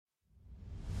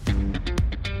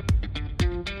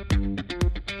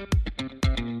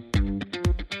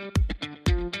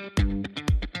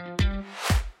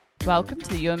Welcome to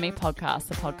the You and Me podcast,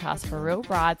 the podcast for real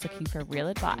brides looking for real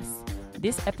advice.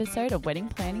 This episode of Wedding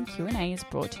Planning Q&A is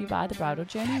brought to you by the Bridal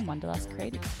Journey and Wanderlust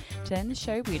Creative. Today in the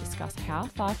show, we discuss how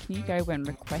far can you go when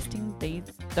requesting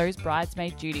those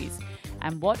bridesmaid duties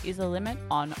and what is the limit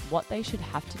on what they should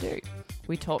have to do.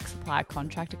 We talk supplier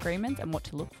contract agreements and what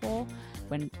to look for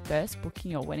when first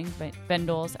booking your wedding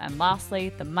vendors, and lastly,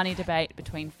 the money debate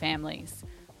between families.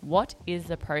 What is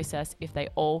the process if they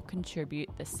all contribute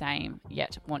the same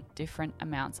yet want different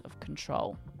amounts of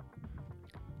control?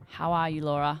 How are you,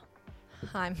 Laura?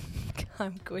 I'm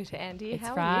good, Andy. It's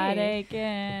How Friday are you?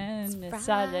 again. It's Friday.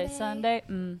 Saturday, Sunday.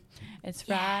 It's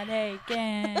Friday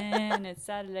again. It's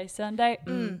Saturday, Sunday.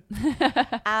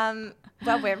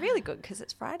 Well, we're really good because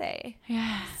it's Friday.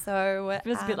 Yeah. So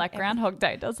Feels a bit like Groundhog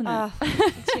Day, doesn't it?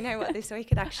 Do you know what? This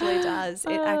week it actually does.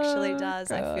 It actually does.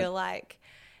 God. I feel like,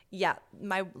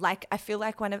 I feel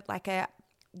like a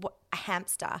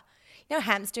hamster. You know,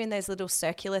 hams doing those little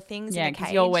circular things in a cage.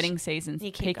 Because your wedding season's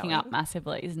You keep picking up going.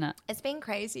 massively, isn't it? It's been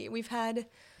crazy. We've had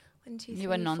 1, 2, 3, You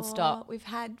were 4. non-stop. We've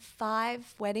had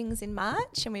 5 weddings in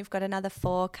March, and we've got another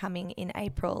 4 coming in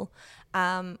April.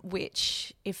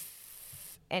 Which,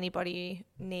 if anybody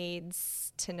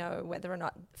needs to know whether or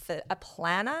not for a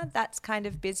planner that's kind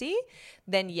of busy,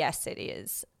 then yes, it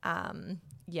is.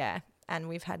 And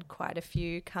we've had quite a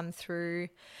few come through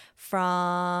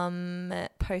from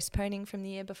postponing from the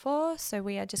year before. So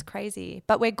we are just crazy.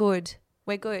 But we're good.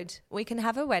 We're good. We can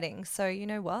have a wedding. So you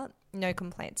know what? No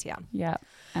complaints here. Yeah.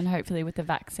 And hopefully with the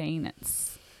vaccine,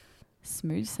 it's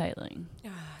smooth sailing.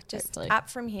 Just Hopefully. up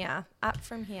from here.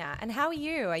 And how are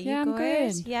you? Are you Yeah, I'm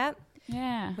good. Yep.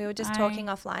 Yeah. We were just talking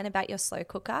offline about your slow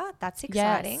cooker. That's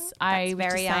exciting. Yes, I That's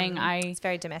was just saying it's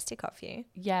very domestic of you.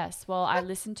 Yes. Well, I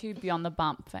listened to Beyond the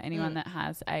Bump for anyone that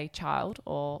has a child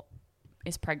or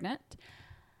is pregnant.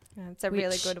 It's a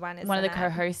really good one, isn't it? One of the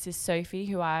co-hosts is Sophie,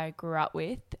 who I grew up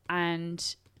with, and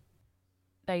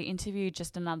they interviewed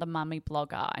just another mummy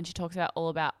blogger, and she talks all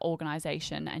about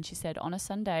organisation, and she said on a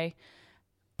Sunday,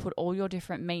 put all your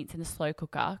different meats in the slow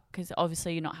cooker, because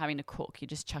obviously you're not having to cook, you're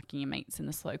just chucking your meats in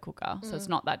the slow cooker, so it's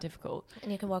not that difficult.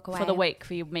 And you can walk away. For the week,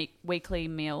 for your weekly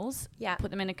meals, Yeah. put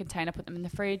them in a container, put them in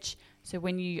the fridge, so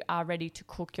when you are ready to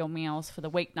cook your meals for the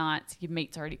weeknights, your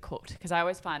meat's already cooked, because I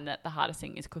always find that the hardest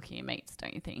thing is cooking your meats,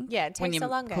 don't you think? Yeah, it when takes you're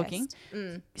the longest.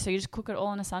 cooking. So you just cook it all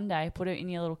on a Sunday, put it in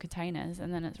your little containers,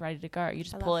 and then it's ready to go. You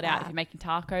just I pull love it out. that. If you're making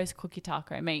tacos, cook your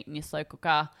taco meat in your slow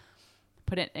cooker,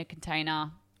 put it in a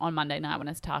container on Monday night when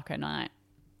it's taco night.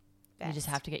 You just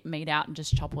have to get your meat out and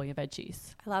just chop all your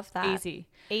veggies. I love that. Easy.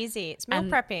 It's meal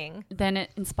And prepping. Then it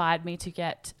inspired me to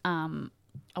get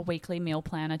a weekly meal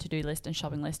planner, to-do list and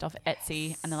shopping list off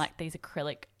Etsy. And they're like these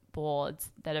acrylic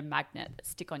boards that are magnet that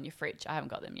stick on your fridge. I haven't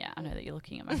got them yet. I know that you're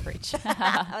looking at my fridge.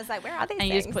 I was like, where are these And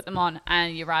things? you just put them on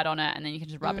and you write on it, and then you can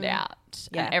just rub it out.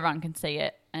 Yeah. And everyone can see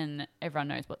it and everyone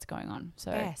knows what's going on.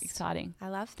 So exciting. I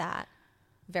love that.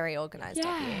 Very organised of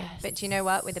you. Yes. But you know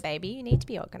what? With a baby, you need to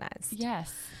be organised.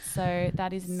 Yes. So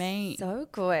that is me. So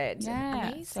good. Yeah.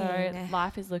 Amazing. So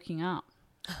life is looking up.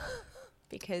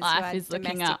 Because Life you are is looking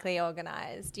up. domestically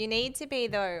organised. You need to be,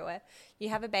 though. You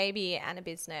have a baby and a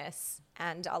business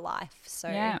and a life. So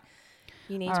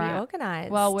you need All to be right.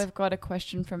 organised. Well, we've got a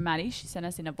question from Maddie. She sent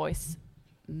us in a voice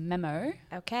memo.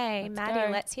 Okay, Let's Maddie,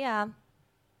 go. let's hear.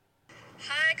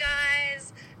 Hi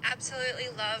guys, absolutely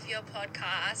love your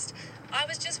podcast. I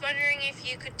was just wondering if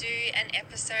you could do an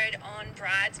episode on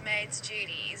bridesmaids'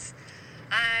 duties.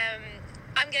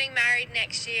 I'm getting married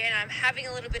next year and I'm having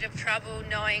a little bit of trouble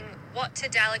knowing what to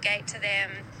delegate to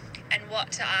them and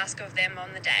what to ask of them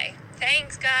on the day.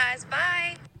 Thanks guys,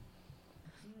 bye.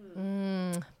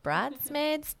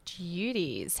 Bridesmaids'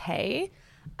 duties, hey?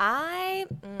 I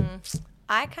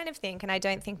kind of think, and I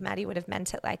don't think Maddie would have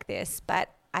meant it like this,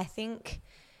 but I think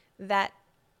that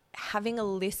having a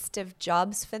list of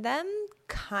jobs for them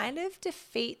kind of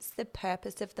defeats the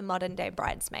purpose of the modern day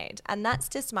bridesmaid. And that's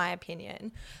just my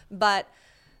opinion. But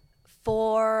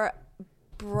for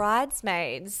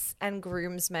bridesmaids and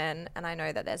groomsmen, and I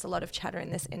know that there's a lot of chatter in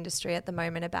this industry at the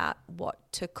moment about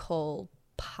what to call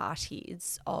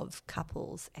parties of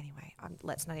couples. Anyway,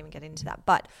 let's not even get into that.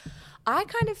 But I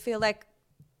kind of feel like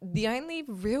the only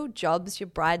real jobs your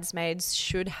bridesmaids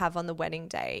should have on the wedding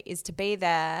day is to be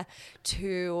there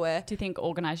to... Do you think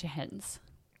organise your hens?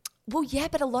 Well, yeah,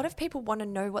 but a lot of people want to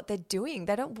know what they're doing.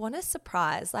 They don't want a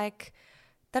surprise. They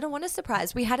don't want a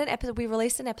surprise. We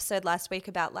released an episode last week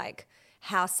about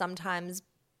how sometimes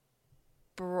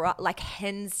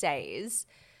hens days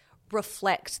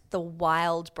reflect the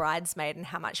wild bridesmaid and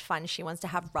how much fun she wants to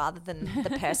have rather than the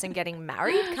person getting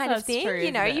married kind of thing. True,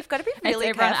 you know, you've got to be really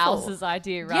it's everyone careful. else's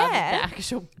idea rather than the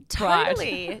actual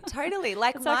bride. Totally.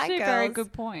 Like It's my actually girls, a very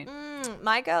good point.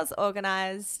 my girls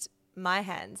organised my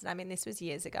hens. And I mean, this was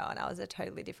years ago and I was a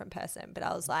totally different person, but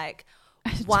I was like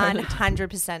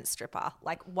 100% stripper,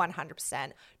 like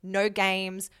 100%. No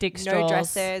games, Dick no straws.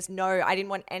 dresses. No, I didn't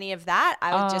want any of that.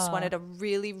 I just wanted a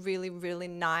really, really, really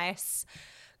nice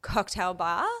cocktail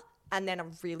bar and then a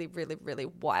really, really, really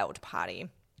wild party.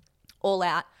 All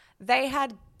out. They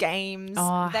had games.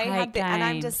 They had and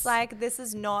I'm just like, this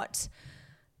is not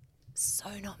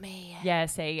me. Yeah,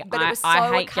 see, But it was so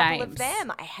I hate a couple games. of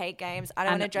them. I hate games. I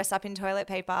don't want to dress up in toilet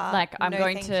paper. Like I'm No,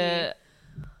 going thank to,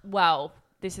 well,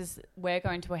 we're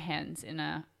going to a hens in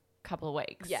a couple of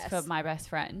weeks for my best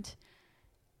friend.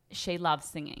 She loves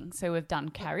singing. So we've done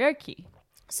karaoke.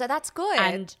 So that's good.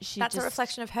 And that's a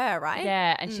reflection of her, right?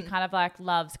 Yeah, and she kind of like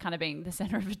loves kind of being the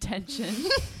center of attention.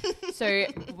 So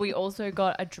we also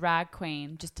got a drag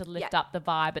queen just to lift up the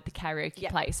vibe at the karaoke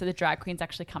place. So the drag queen's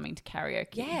actually coming to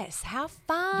karaoke. Yes, how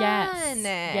fun.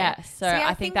 Yes. So See,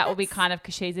 I think that will be kind of,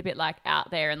 because she's a bit like out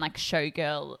there and like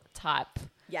showgirl type.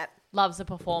 Yep. Loves a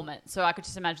performance. So I could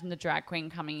just imagine the drag queen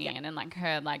coming in and like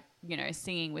her like, you know,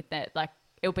 singing with that. Like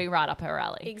it'll be right up her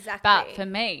alley. Exactly. But for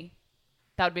me,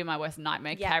 that would be my worst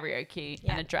nightmare, karaoke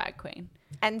and a drag queen.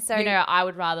 And so, you know, I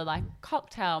would rather like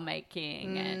cocktail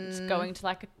making and going to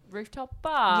like a rooftop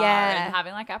bar and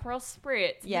having like Aperol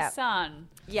Spritz in the sun.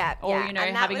 Yeah. Or, you know,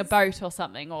 having a boat or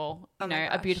something, or, you know,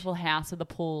 a gosh. beautiful house with a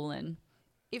pool and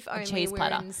if a only cheese we're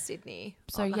platter. in Sydney.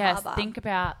 So on the yes, harbour. think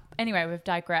about, anyway, we've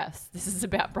digressed. This is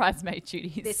about bridesmaid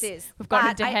duties. This is. We've got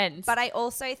into hens. But I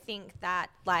also think that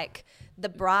like the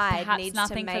bride Perhaps needs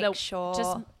nothing to for make sure.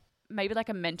 just maybe like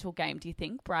a mental game. Do you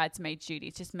think bridesmaid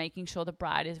duties, just making sure the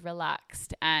bride is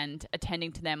relaxed and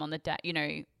attending to them on the day, you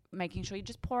know, making sure you're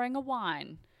just pouring a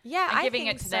wine and I giving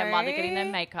think it to them while they're getting their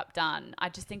so. makeup done. I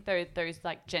just think those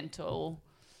like gentle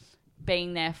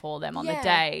being there for them on the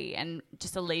day and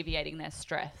just alleviating their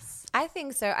stress. I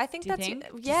think so. I think Do you that's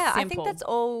think? Just I think simple. that's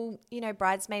all, you know,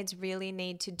 bridesmaids really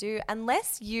need to do.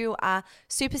 Unless you are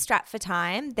super strapped for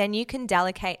time, then you can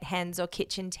delegate hens or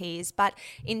kitchen teas. But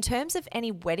in terms of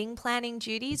any wedding planning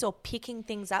duties or picking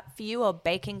things up for you or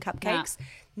baking cupcakes,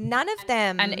 none of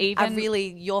them and are even really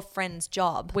your friend's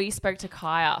job. We spoke to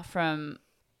Kaya from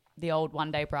the old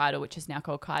One Day Bridal, which is now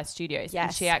called Kaya Studios. Yes.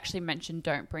 And she actually mentioned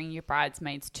don't bring your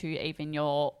bridesmaids to even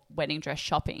your wedding dress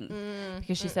shopping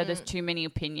because she said there's too many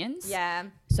opinions. Yeah.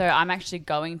 So I'm actually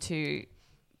going to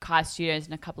Kaya Studios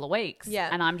in a couple of weeks. Yeah.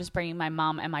 And I'm just bringing my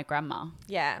mum and my grandma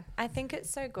Yeah. I think it's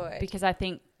so good. because I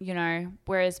think, you know,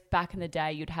 whereas back in the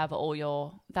day you'd have all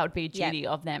your, that would be a duty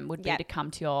of them would be to come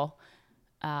to your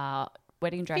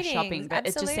wedding dress Fittings, shopping. But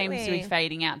it just seems to be absolutely.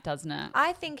 fading out, doesn't it?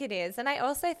 I think it is. And I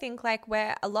also think like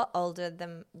we're a lot older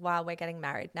than while we're getting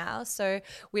married now. So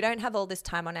we don't have all this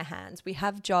time on our hands. We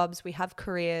have jobs, we have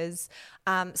careers.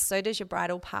 So does your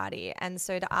bridal party. And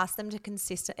so to ask them to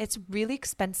it's really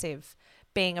expensive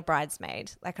being a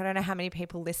bridesmaid. Like I don't know how many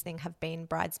people listening have been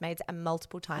bridesmaids and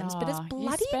multiple times, but it's You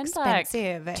bloody spend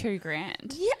expensive. like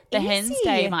 $2,000. Yeah, the hens easy.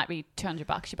 day might be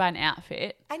 $200. You buy an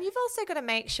outfit. And you've also got to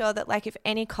make sure that like if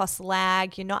any costs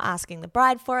lag, you're not asking the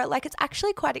bride for it. Like it's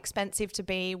actually quite expensive to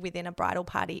be within a bridal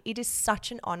party. It is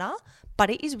such an honor, but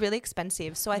it is really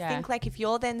expensive. So I think like if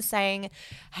you're then saying,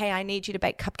 hey, I need you to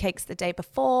bake cupcakes the day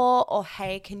before, or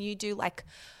hey, can you do like,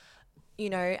 you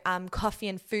know, coffee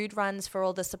and food runs for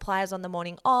all the suppliers on the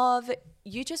morning of,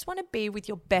 you just want to be with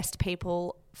your best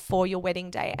people for your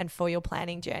wedding day and for your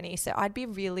planning journey. So I'd be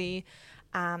really,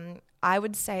 I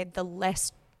would say the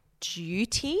less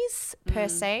duties per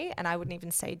se, and I wouldn't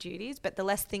even say duties, but the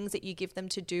less things that you give them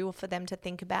to do or for them to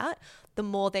think about, the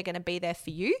more they're going to be there for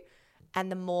you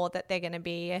and the more that they're going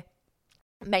to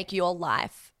make your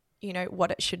life, you know,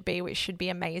 what it should be, which should be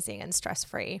amazing and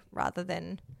stress-free rather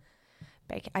than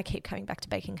I keep coming back to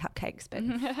baking cupcakes, but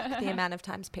the amount of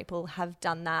times people have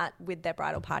done that with their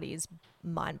bridal party is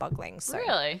mind-boggling. So,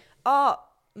 Really? oh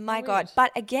my Weird. God.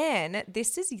 But again,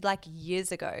 this is like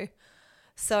years ago.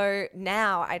 So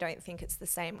now I don't think it's the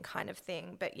same kind of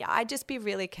thing. But yeah, I'd just be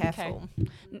really careful.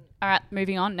 All right,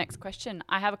 moving on. Next question.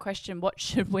 I have a question. What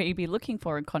should we be looking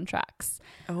for in contracts?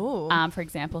 Oh. For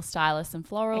example, stylists and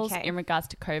florals Okay. in regards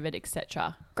to COVID,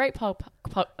 etc. Great blah,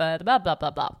 blah, blah,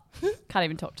 blah. Can't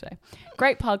even talk today.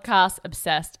 Great podcast,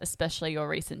 obsessed, especially your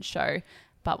recent show,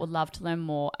 but would love to learn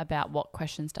more about what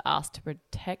questions to ask to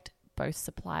protect both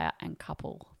supplier and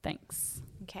couple. Thanks.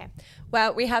 Okay.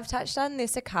 Well, we have touched on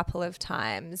this a couple of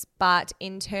times, but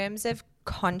in terms of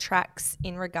contracts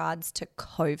in regards to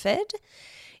COVID,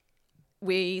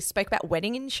 we spoke about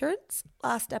wedding insurance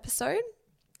last episode,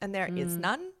 and there is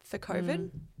none for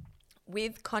COVID.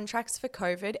 With contracts for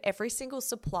COVID, every single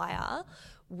supplier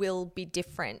will be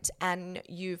different. And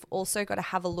you've also got to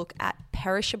have a look at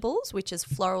perishables, which is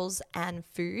florals and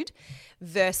food,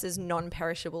 versus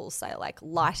non-perishables, say like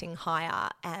lighting hire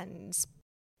and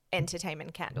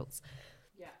entertainment candles.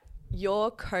 Yeah.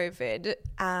 Your COVID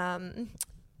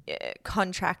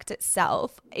contract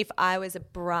itself, if I was a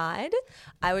bride,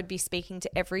 I would be speaking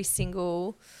to every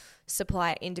single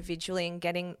supplier individually and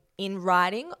getting in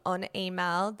writing on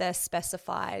email their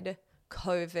specified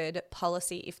COVID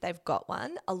policy if they've got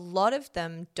one. A lot of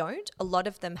them don't. A lot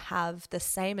of them have the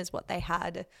same as what they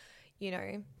had,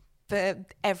 for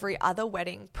every other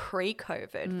wedding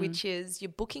pre-COVID, which is your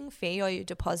booking fee or your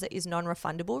deposit is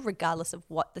non-refundable regardless of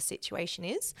what the situation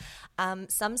is.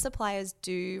 Some suppliers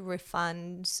do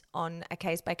refund on a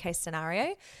case-by-case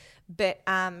scenario, but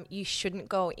you shouldn't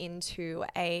go into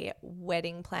a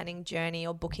wedding planning journey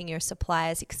or booking your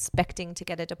suppliers expecting to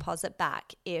get a deposit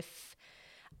back if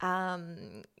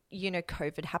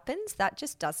COVID happens. That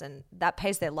just doesn't, that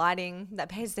pays their lighting, that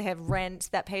pays their rent,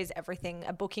 that pays everything.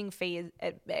 A booking fee,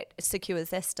 it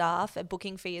secures their staff. A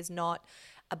booking fee is not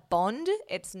a bond.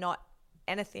 It's not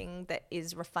anything that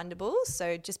is refundable.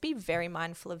 So just be very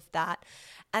mindful of that.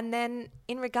 And then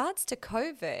in regards to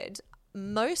COVID,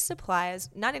 most suppliers,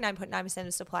 99.9%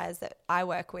 of suppliers that I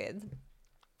work with,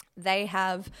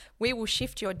 we will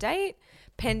shift your date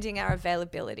pending our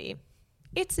availability.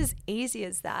 It's as easy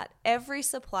as that. Every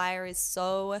supplier is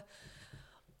so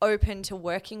open to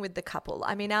working with the couple.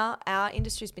 I mean, our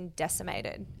industry's been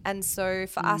decimated. And so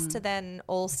for us to then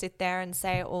all sit there and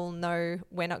say, oh, no,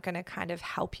 we're not going to kind of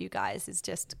help you guys is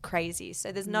just crazy.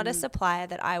 So there's not a supplier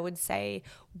that I would say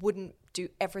wouldn't do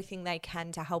everything they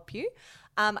can to help you.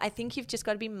 I think you've just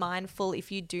got to be mindful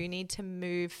if you do need to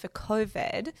move for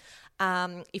COVID.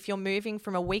 If you're moving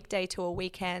from a weekday to a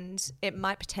weekend, it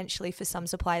might potentially for some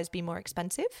suppliers be more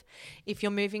expensive. If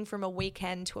you're moving from a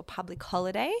weekend to a public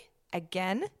holiday,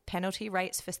 again, penalty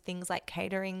rates for things like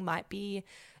catering might be,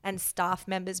 and staff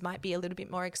members might be a little bit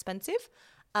more expensive.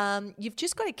 You've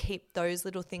just got to keep those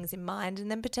little things in mind. And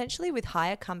then potentially with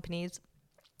hire companies,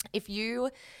 if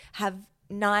you have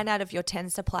 9 out of your 10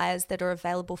 suppliers that are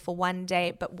available for one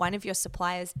day, but one of your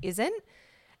suppliers isn't,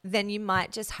 then you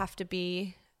might just have to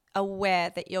be aware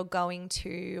that you're going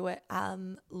to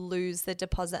lose the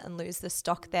deposit and lose the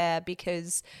stock there,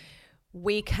 because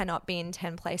we cannot be in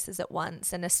 10 places at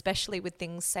once. And especially with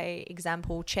things, say,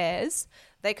 example, chairs,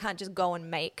 they can't just go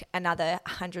and make another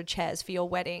 100 chairs for your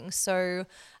wedding. So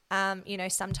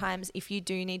sometimes if you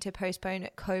do need to postpone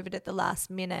COVID at the last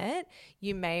minute,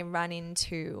 you may run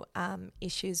into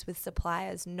issues with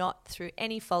suppliers, not through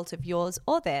any fault of yours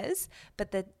or theirs,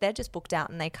 but that they're just booked out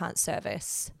and they can't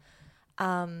service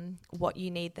what you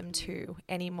need them to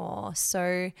anymore.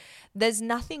 So there's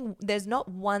not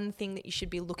one thing that you should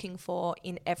be looking for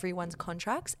in everyone's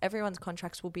contracts. Everyone's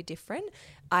contracts will be different.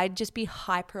 I'd just be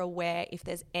hyper aware if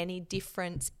there's any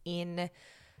difference in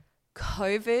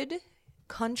COVID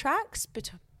contracts,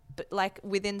 but like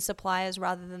within suppliers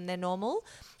rather than their normal.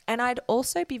 And I'd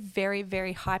also be very,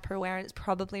 very hyper aware, and it's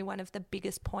probably one of the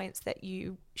biggest points that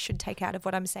you should take out of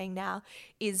what I'm saying now,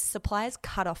 is suppliers'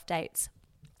 cutoff dates.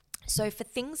 So for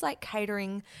things like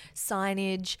catering,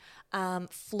 signage,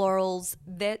 florals,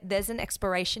 there's an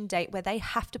expiration date where they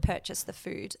have to purchase the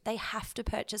food. They have to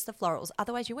purchase the florals.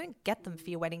 Otherwise, you won't get them for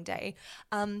your wedding day.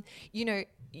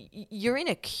 You're in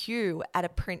a queue at a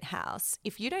print house.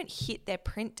 If you don't hit their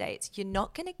print dates, you're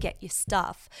not going to get your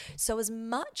stuff. So as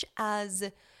much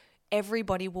as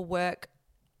everybody will work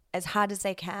as hard as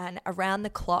they can around the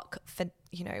clock for,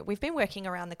 we've been working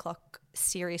around the clock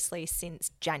seriously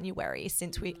since January,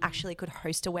 since we actually could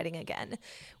host a wedding again.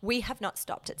 We have not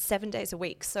stopped. It's 7 days a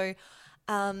week. So,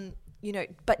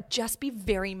 but just be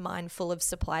very mindful of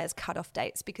suppliers' cutoff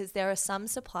dates, because there are some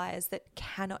suppliers that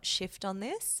cannot shift on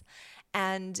this.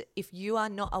 And if you are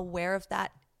not aware of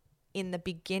that in the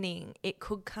beginning, it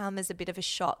could come as a bit of a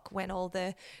shock when all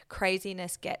the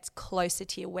craziness gets closer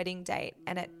to your wedding date,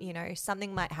 and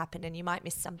something might happen and you might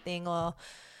miss something, or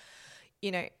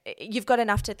you've got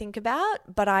enough to think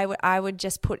about. But I would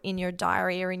just put in your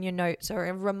diary or in your notes or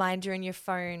a reminder in your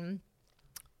phone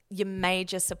your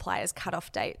major suppliers'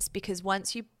 cutoff dates, because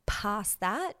once you pass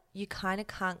that, you kind of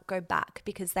can't go back,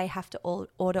 because they have to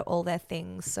order all their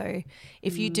things. So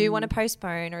if you do want to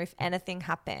postpone, or if anything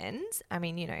happens, I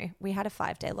mean, we had a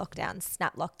 5-day lockdown,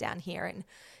 snap lockdown here, and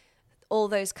all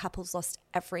those couples lost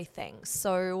everything.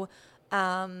 So,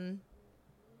 sometimes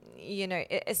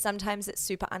it's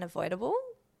super unavoidable,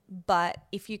 But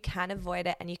if you can avoid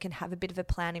it and you can have a bit of a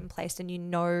plan in place and you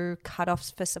know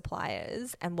cutoffs for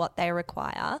suppliers and what they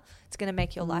require, it's going to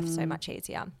make your life so much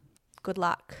easier. Good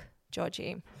luck,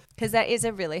 Georgie. Because that is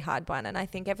a really hard one. And I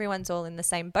think everyone's all in the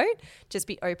same boat. Just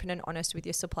be open and honest with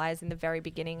your suppliers in the very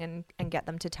beginning and get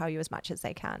them to tell you as much as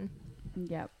they can.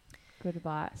 Yep. Good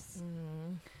advice.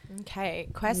 Okay.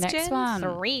 Question Next one.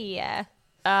 3.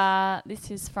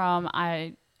 This is from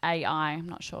AI. I'm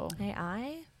not sure.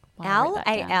 AI? Why I wrote Al? that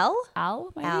down. A-L?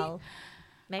 Al, maybe? Al.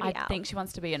 Maybe I Al. think she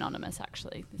wants to be anonymous,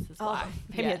 actually. This is why.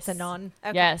 Maybe it's a non.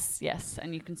 Okay. Yes.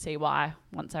 And you can see why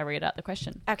once I read out the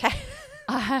question. Okay.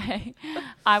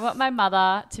 I want my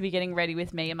mother to be getting ready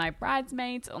with me and my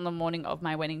bridesmaids on the morning of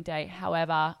my wedding day.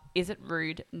 However, is it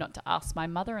rude not to ask my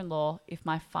mother-in-law if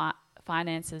my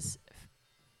finances...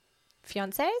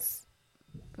 Fiancés?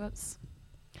 Whoops.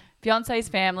 Fiance's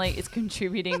family is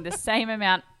contributing the same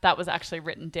amount. That was actually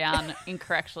written down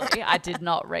incorrectly. I did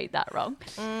not read that wrong.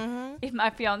 If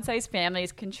my fiance's family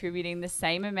is contributing the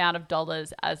same amount of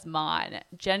dollars as mine,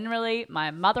 generally my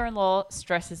mother-in-law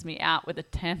stresses me out with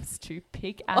attempts to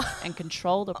pick at and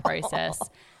control the process,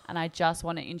 and I just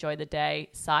want to enjoy the day.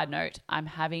 Side note, I'm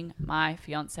having my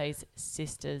fiance's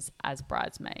sisters as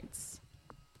bridesmaids.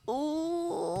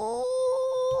 Ooh,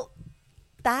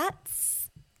 that's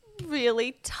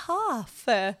really tough,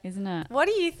 Isn't it? What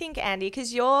do you think, Andy?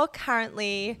 Because you're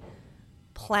currently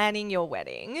planning your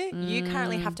wedding. You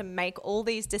currently have to make all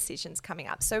these decisions coming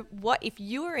up. So what if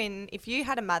you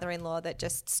had a mother-in-law that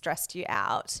just stressed you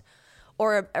out,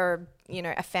 or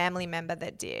a family member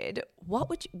that did, what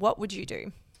would you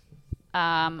do?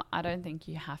 I don't think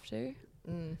you have to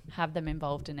have them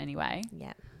involved in any way.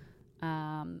 Yeah.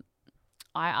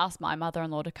 I asked my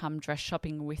mother-in-law to come dress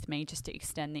shopping with me just to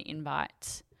extend the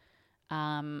invite.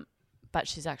 But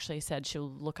she's actually said she'll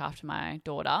look after my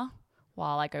daughter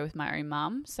while I go with my own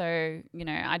mum. So,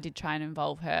 I did try and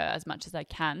involve her as much as I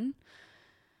can.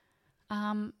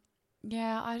 I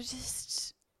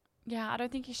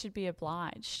don't think you should be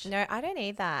obliged. No, I don't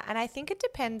either. And I think it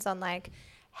depends on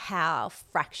how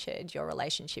fractured your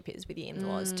relationship is with the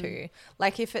in-laws too.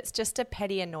 Like if it's just a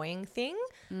petty annoying thing,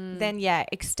 then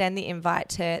extend the invite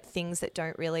to things that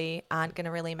aren't going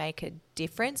to really make a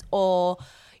difference, or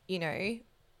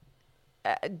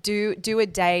do a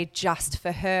day just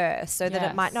for her so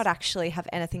that it might not actually have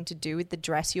anything to do with the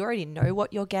dress. You already know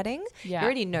what you're getting. You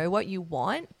already know what you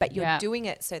want, but you're doing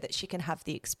it so that she can have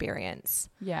the experience.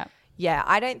 Yeah,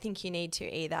 I don't think you need to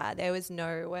either. There was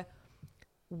no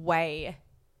way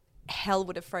hell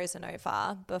would have frozen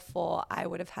over before I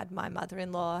would have had my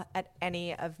mother-in-law at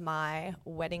any of my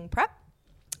wedding prep.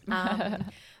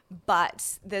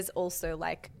 But there's also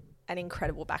an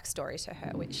incredible backstory to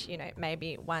her, which,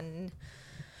 maybe one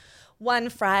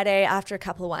Friday after a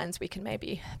couple of wines, we can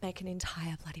maybe make an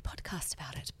entire bloody podcast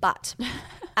about it. But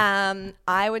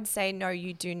I would say, no,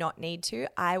 you do not need to.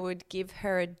 I would give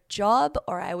her a job,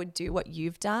 or I would do what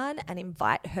you've done and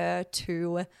invite her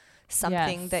to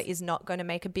something that is not going to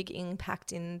make a big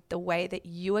impact in the way that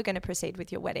you are going to proceed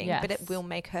with your wedding, but it will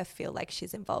make her feel like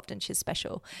she's involved and she's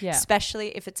special, especially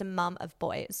if it's a mum of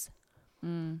boys.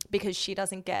 Because she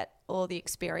doesn't get all the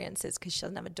experiences because she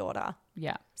doesn't have a daughter.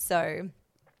 Yeah. So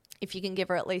if you can give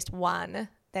her at least one,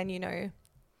 then,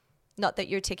 not that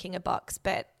you're ticking a box,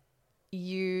 but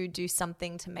you do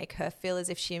something to make her feel as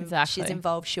if she's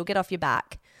involved. She'll get off your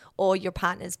back or your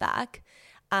partner's back.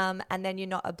 And then you're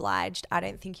not obliged. I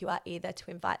don't think you are either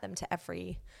to invite them to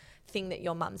everything that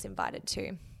your mum's invited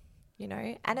to,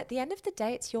 And at the end of the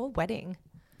day, it's your wedding.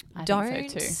 Don't do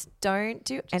Just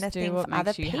anything do for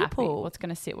other people. Happy. What's going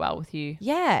to sit well with you?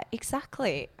 Yeah,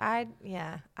 exactly. I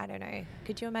don't know.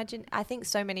 Could you imagine? I think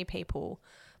so many people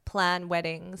plan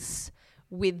weddings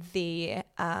with their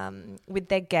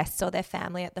guests or their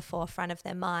family at the forefront of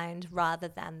their mind rather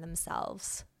than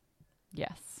themselves.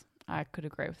 Yes, I could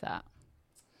agree with that.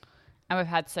 And we've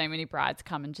had so many brides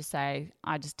come and just say,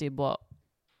 I just did what,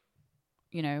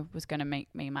 was going to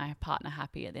make me and my partner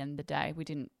happy at the end of the day. We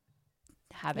didn't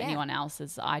have anyone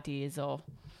else's ideas or...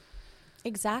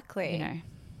 Exactly.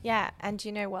 Yeah. And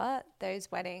you know what?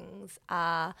 Those weddings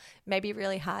are maybe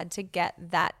really hard to get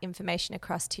that information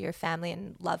across to your family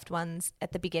and loved ones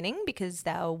at the beginning because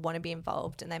they'll want to be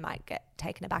involved and they might get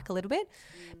taken aback a little bit.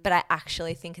 But I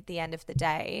actually think at the end of the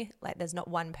day, there's not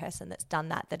one person that's done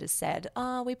that has said,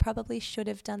 oh, we probably should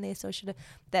have done this or should have.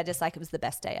 They're just it was the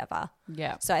best day ever.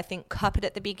 Yeah. So I think cup it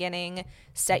at the beginning,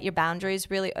 set your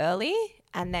boundaries really early,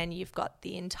 and then you've got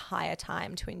the entire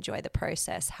time to enjoy the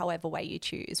process however way you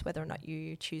choose, whether or not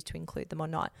you choose to include them or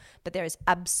not. But there is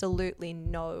absolutely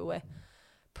no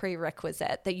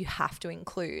prerequisite that you have to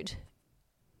include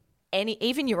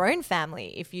even your own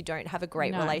family, if you don't have a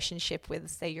great relationship with,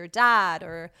 say, your dad,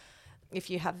 or if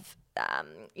you have,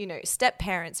 step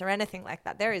parents or anything like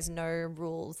that, there is no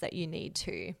rules that you need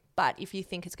to. But if you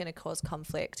think it's going to cause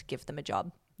conflict, give them a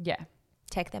job. Yeah.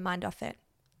 Take their mind off it.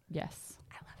 Yes.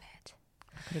 I love it.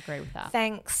 I could agree with that.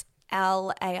 Thanks,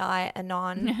 LAI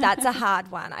Anon. That's a hard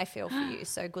one, I feel, for you.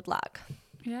 So good luck.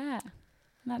 Yeah.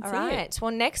 That's All right. Well,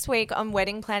 next week on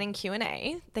Wedding Planning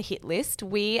Q&A, the hit list,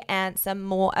 we answer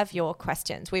more of your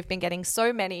questions. We've been getting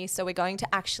so many, so we're going to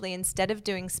actually, instead of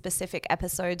doing specific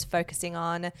episodes focusing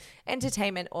on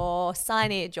entertainment or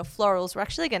signage or florals, we're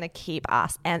actually going to keep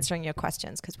answering your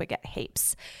questions because we get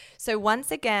heaps. So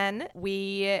once again,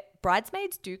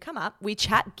 bridesmaids do come up. We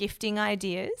chat gifting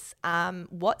ideas.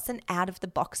 What's an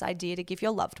out-of-the-box idea to give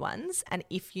your loved ones, and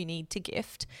if you need to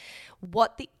gift,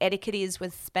 what the etiquette is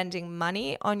with spending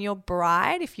money on your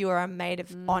bride if you are a maid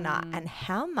of honor, and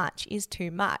how much is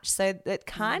too much. So that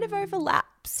kind of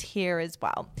overlaps here as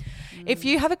well. If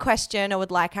you have a question or would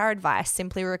like our advice,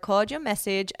 simply record your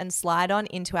message and slide on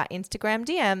into our Instagram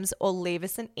DMs, or leave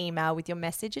us an email with your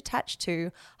message attached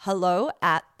to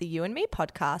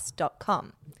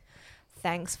hello@theyouandmepodcast.com.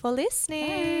 Thanks for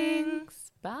listening.